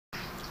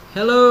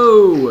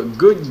Hello,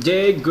 good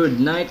day, good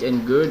night,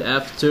 and good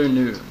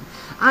afternoon.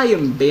 I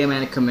am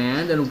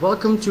BetaManicCommand, and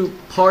welcome to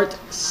part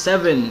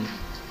 7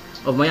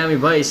 of Miami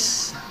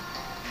Vice.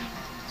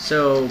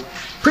 So,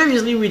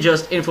 previously we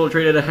just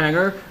infiltrated a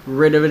hangar,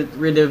 rid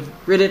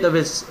it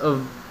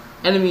of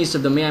enemies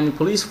of the Miami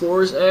police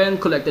force, and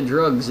collected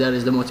drugs. That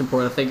is the most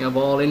important thing of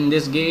all in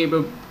this game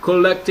of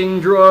collecting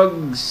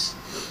drugs.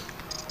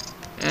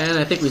 And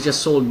I think we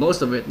just sold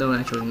most of it. No,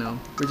 actually, no.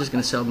 We're just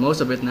gonna sell most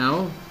of it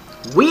now.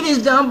 Weed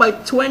is down by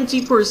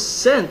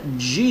 20%.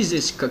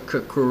 Jesus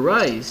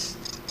Christ.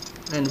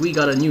 And we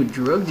got a new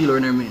drug dealer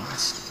in our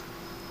midst.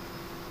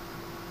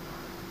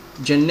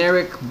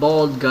 Generic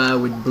bald guy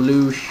with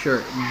blue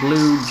shirt,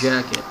 blue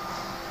jacket.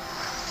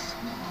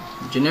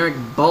 Generic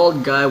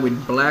bald guy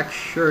with black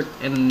shirt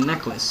and a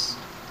necklace.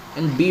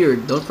 And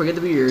beard. Don't forget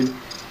the beard.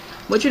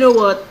 But you know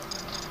what?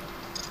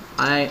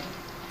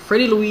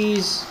 Freddy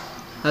Louise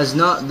does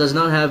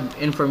not have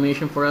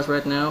information for us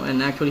right now,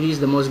 and actually he's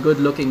the most good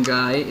looking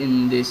guy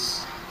in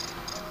this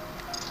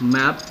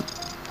map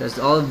because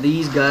all of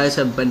these guys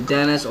have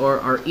bandanas or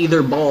are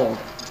either bald.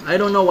 I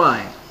don't know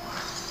why.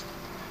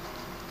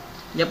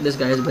 Yep, this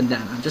guy has a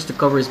bandana just to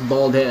cover his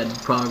bald head,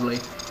 probably.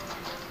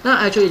 No,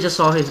 actually, I just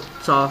saw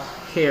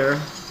hair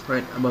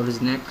right above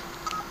his neck,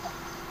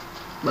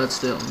 but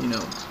still, you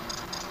know,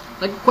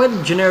 like quite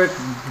a generic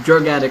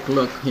drug addict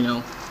look, you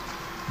know,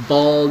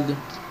 bald.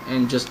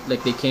 And just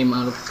like they came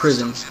out of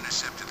prison.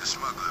 Intercepted the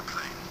smuggler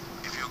plane.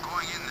 If you're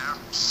going in there,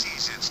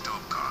 seize its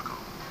dope cargo.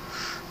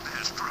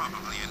 There's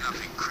probably enough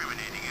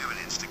incriminating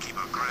evidence to keep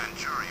a grand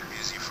jury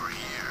busy for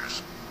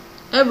years.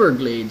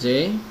 Everglades,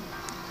 eh?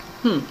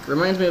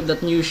 Reminds me of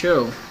that new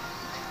show.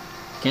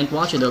 Can't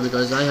watch it though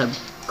because I have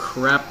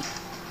crap.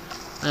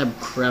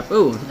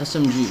 Oh,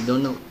 SMG.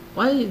 Don't know.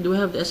 Why do we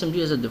have the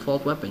SMG as a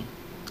default weapon?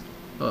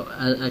 Oh,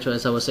 actually,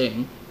 as I was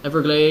saying,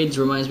 Everglades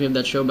reminds me of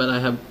that show, but I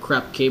have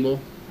crap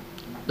cable.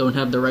 Don't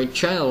have the right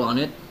channel on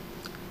it.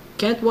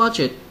 Can't watch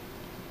it.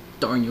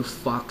 Darn you,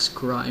 Fox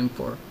Crime,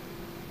 for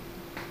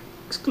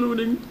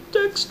excluding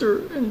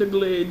Dexter and the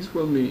Glades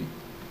from me.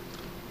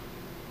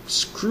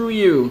 Screw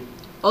you.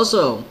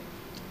 Also,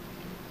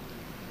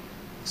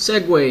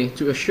 segue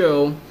to a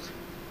show.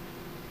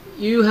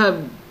 You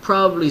have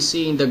probably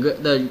seen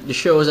the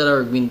shows that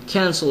are being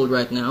cancelled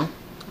right now.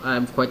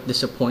 I'm quite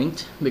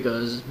disappointed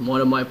because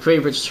one of my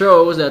favorite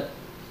shows that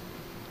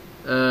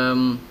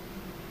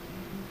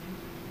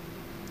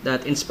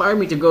inspired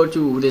me to go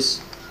to this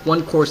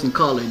one course in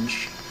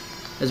college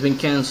has been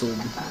cancelled,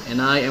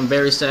 and I am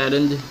very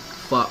saddened.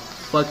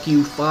 Fuck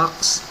you,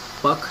 Fox.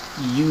 Fuck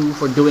you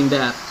for doing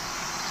that.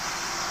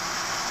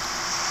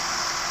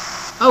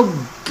 Oh,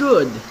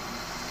 good.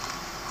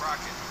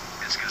 Crockett,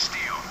 it's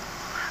Castillo.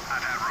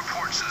 I've had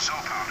reports that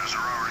Zopounders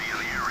are already in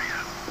the area.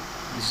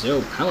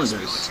 Zopounders?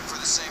 Looking for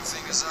the same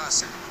thing as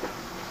us.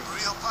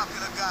 Real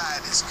popular guy,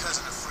 this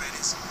cousin of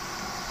Freddy's.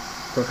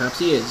 Perhaps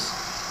he is.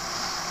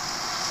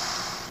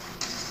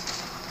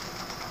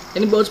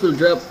 Any boats will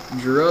drop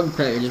drug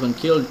packages when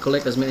killed.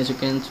 Collect as many as you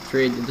can to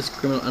trade in this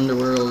criminal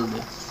underworld.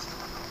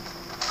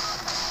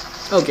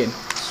 Okay,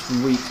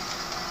 sweet.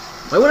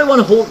 Why would I want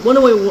to hold?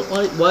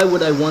 Why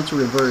would I want to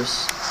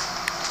reverse?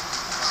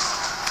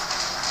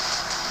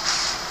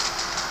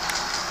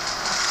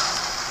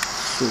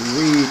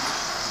 Sweet.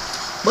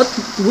 But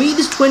weed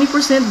is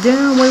 20%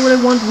 down. Why would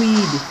I want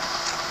weed?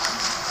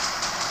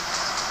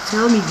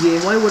 Tell me,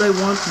 game. Why would I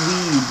want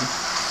weed?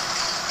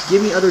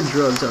 Give me other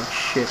drugs. Oh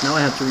shit, now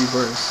I have to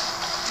reverse.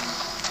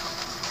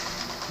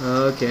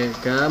 Okay,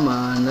 come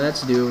on,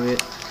 let's do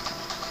it.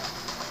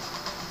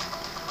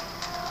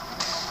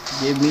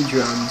 Give me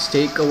drugs,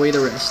 take away the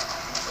rest.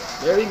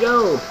 There we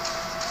go.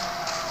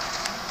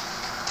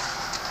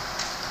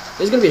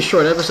 This is gonna be a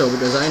short episode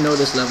because I know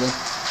this level.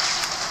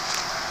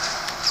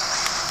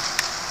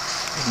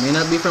 It may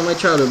not be from my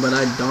childhood, but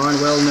I darn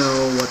well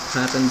know what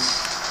happens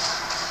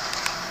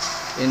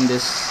in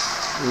this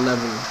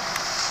level.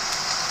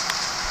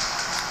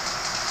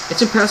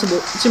 It's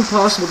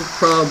impossible to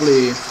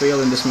probably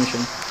fail in this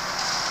mission.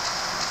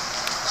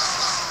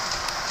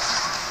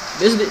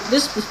 This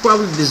is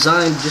probably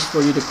designed just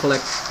for you to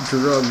collect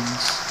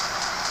drugs.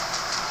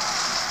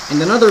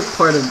 And another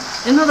part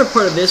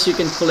of this you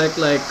can collect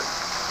like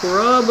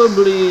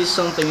probably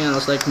something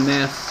else like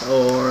meth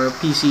or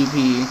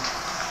PCP.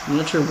 I'm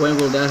not sure when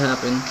will that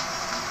happen.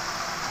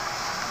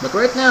 But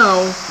right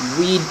now,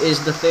 weed is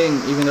the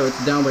thing, even though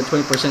it's down by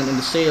 20% in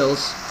the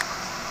sales.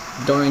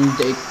 Darn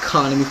the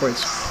economy for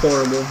its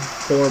horrible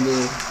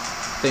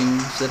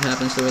things that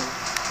happens to it.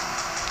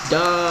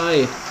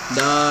 Die!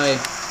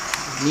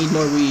 Need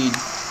more weed,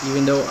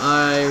 even though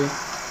I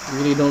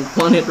really don't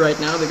want it right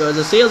now because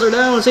the sales are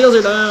down.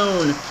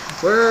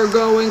 We're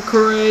going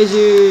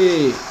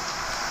crazy.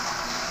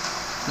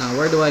 Now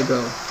where do I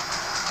go?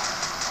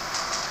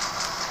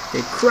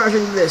 Okay, crash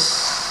into this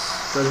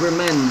because we're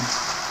men,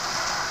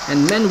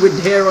 and men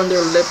with hair on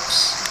their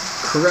lips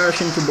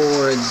crash into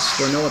boards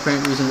for no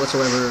apparent reason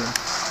whatsoever.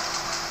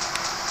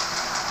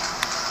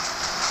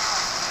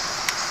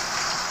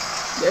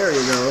 There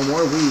you go,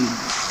 more weed.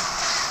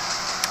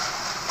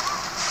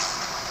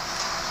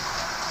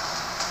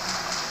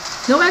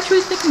 No,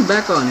 actually thinking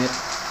back on it,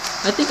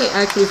 I think I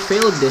actually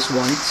failed this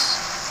once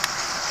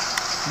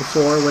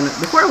before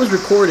I was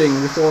recording,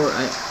 before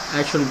I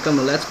actually became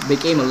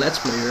a let's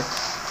player.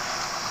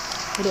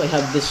 How do I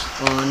have this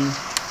on?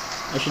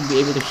 I should be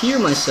able to hear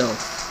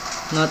myself,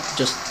 not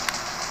just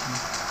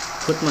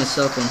put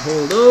myself on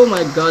hold. Oh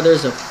my god,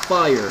 there's a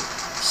fire.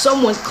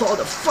 Someone called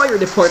the fire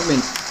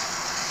department.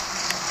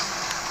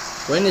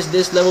 When is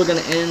this level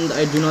gonna end?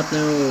 I do not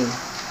know.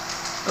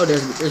 Oh,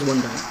 there's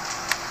one guy.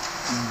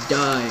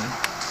 Die.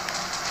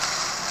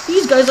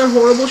 These guys are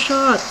horrible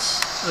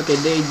shots. Okay,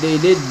 they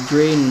did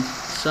drain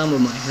some of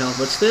my health,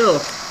 but still,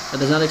 that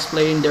does not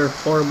explain their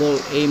horrible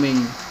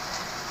aiming.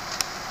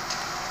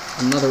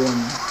 Another one.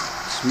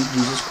 Sweet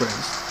Jesus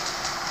Christ.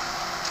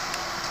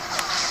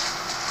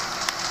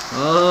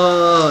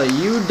 Oh,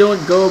 you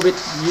don't go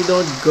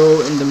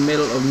in the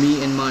middle of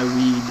me and my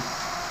weed.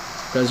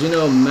 Cause you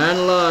know, man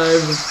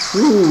alive,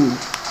 whoo,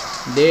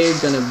 they're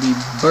gonna be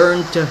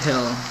burned to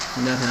hell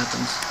when that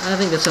happens. I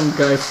think that some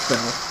guy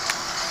fell.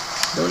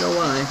 Don't know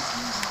why.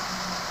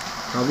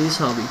 Probably his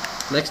hobby.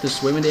 Likes to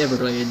swim in the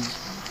Everglades.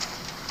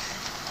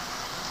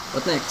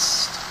 What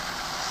next?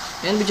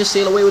 And we just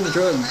sail away with the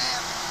drugs.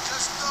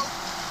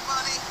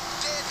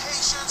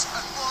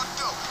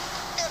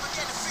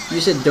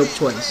 You said dope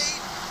twice.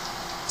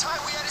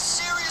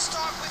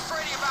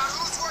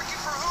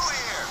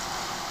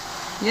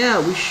 Yeah,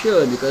 we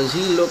should, because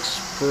he looks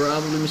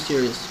probably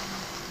mysterious.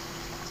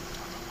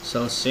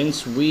 So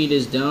since weed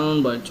is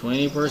down by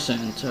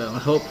 20%, I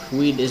hope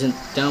weed isn't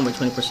down by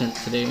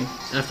 20% today.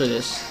 After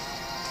this,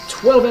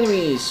 12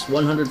 enemies,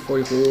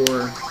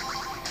 144.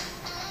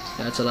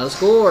 That's a lot of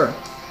score.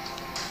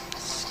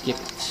 Skip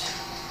it.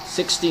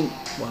 16.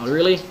 Wow,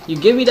 really? You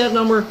give me that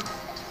number?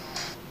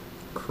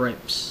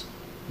 Cripes,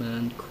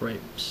 man,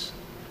 cripes.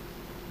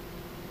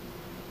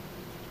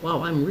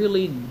 Wow, I'm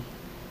really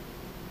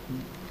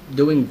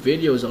doing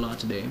videos a lot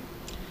today.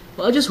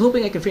 Well, I'm just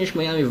hoping I can finish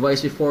Miami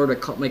Vice before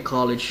my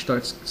college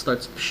starts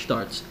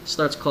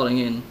calling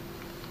in.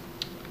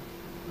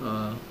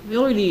 We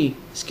already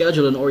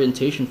scheduled an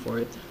orientation for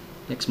it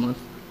next month,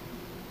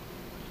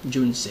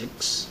 June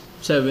 6,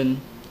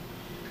 7.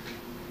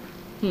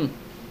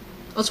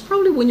 Also,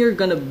 probably when you're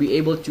gonna be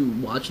able to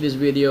watch this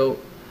video,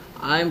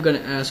 I'm gonna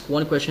ask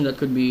one question that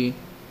could be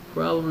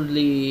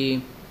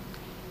probably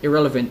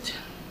irrelevant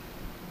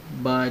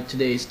by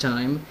today's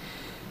time.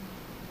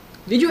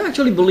 Did you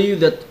actually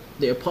believe that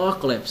the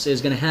apocalypse is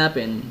gonna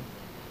happen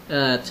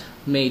at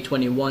May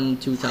 21,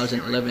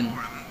 2011?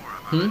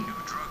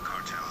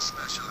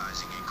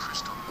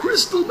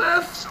 Crystal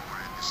meth?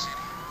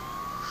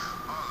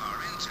 All our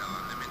intel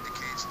on them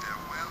indicates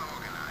they're well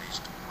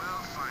organized,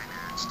 well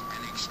financed,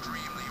 and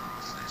extremely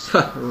ruthless.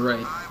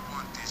 Right. I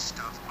want this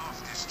stuff off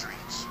the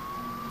streets.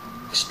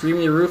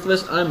 Extremely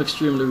ruthless? I'm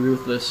extremely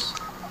ruthless.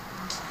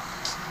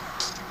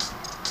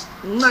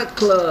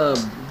 Nightclub!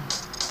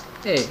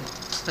 Hey,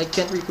 I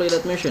can't replay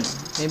that mission.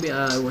 Maybe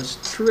I was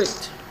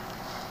tricked.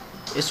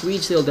 Is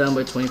weed still down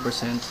by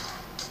 20%?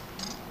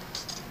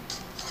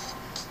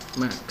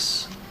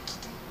 Max.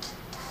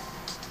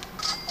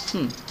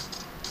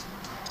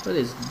 What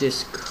is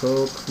this?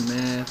 Coke,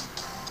 meth?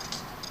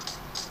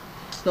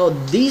 No,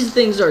 these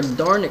things are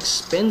darn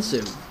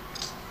expensive.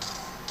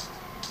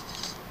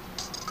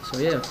 So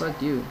yeah,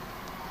 fuck you.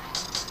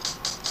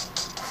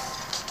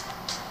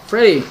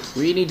 Freddy,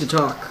 we need to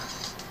talk.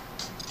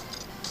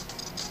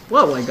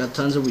 Wow, I got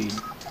tons of weed.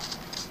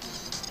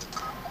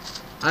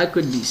 I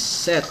could be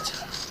set.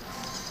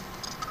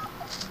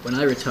 When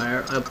I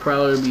retire, I'll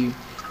probably be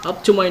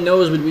up to my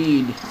nose with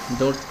weed.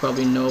 Don't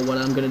probably know what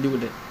I'm gonna do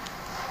with it.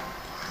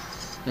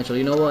 Actually,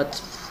 you know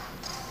what?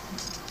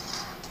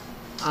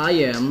 I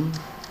am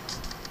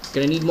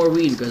gonna need more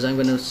weed because I'm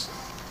gonna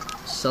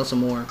sell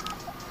some more.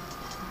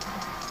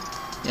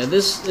 Yeah,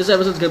 this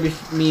episode is gonna be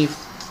me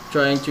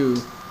trying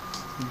to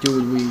do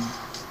with weed.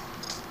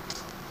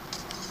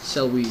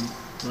 Sell weed.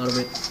 A lot of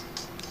it.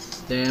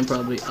 Then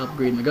probably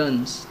upgrade my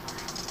guns.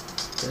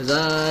 Because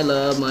I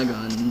love my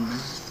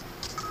guns.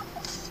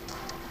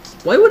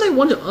 Why would I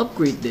want to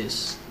upgrade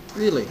this?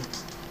 Really?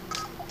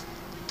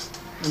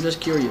 I'm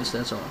just curious,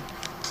 that's all.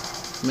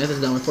 Meth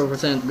is down by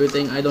 4%. Good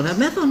thing I don't have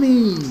meth on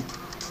me.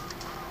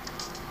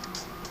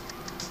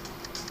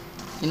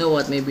 You know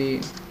what?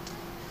 Maybe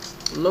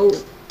low,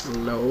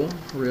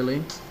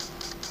 really.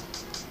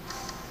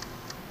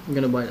 I'm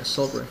gonna buy an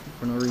assault rifle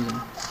for no reason.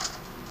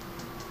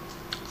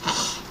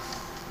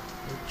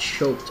 I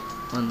choked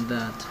on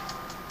that.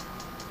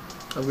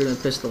 Upgrade my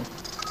pistol.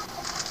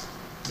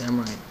 Damn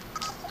right.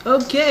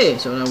 Okay,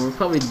 so now we're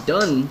probably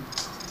done.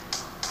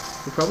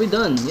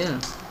 Yeah.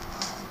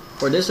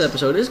 For this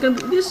episode, this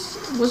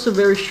was a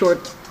very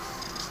short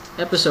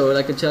episode.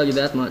 I can tell you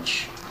that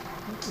much.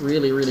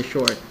 Really, really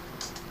short.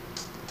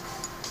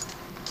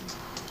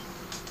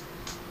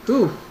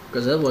 Whew,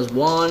 because that was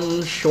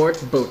one short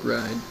boat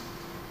ride.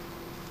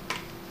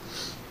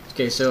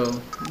 Okay,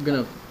 so I'm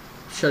gonna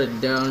shut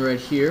it down right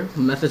here.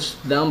 Methods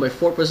down by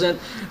 4%.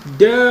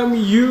 Damn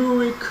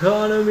you,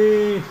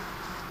 economy!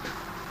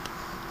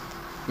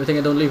 Good thing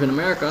I don't live in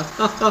America.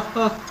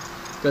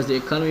 because the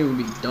economy will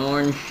be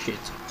darn shit.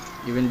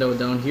 Even though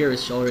down here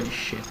it's already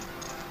shit.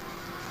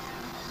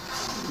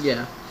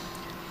 Yeah.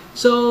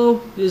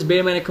 So this is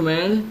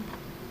BetaManicCommand.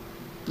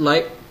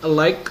 A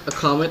like, a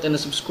comment, and a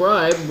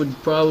subscribe would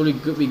probably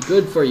be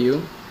good for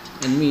you,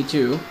 and me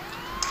too.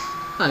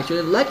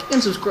 Actually,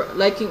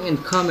 liking and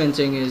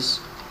commenting is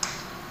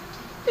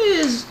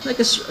like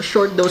a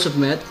short dose of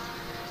meth,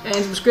 and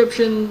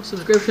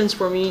subscriptions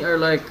for me are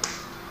like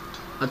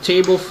a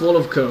table full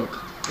of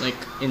coke, like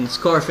in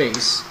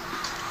Scarface.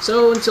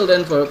 So until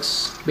then,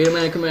 folks,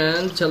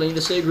 BetaManicCommand telling you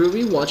to stay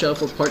groovy. Watch out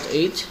for part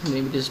 8.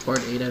 Maybe this is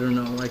part 8. I don't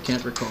know. I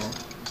can't recall.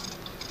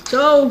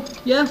 So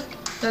yeah,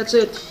 that's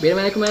it.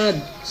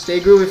 BetaManicCommand.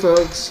 Stay groovy,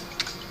 folks.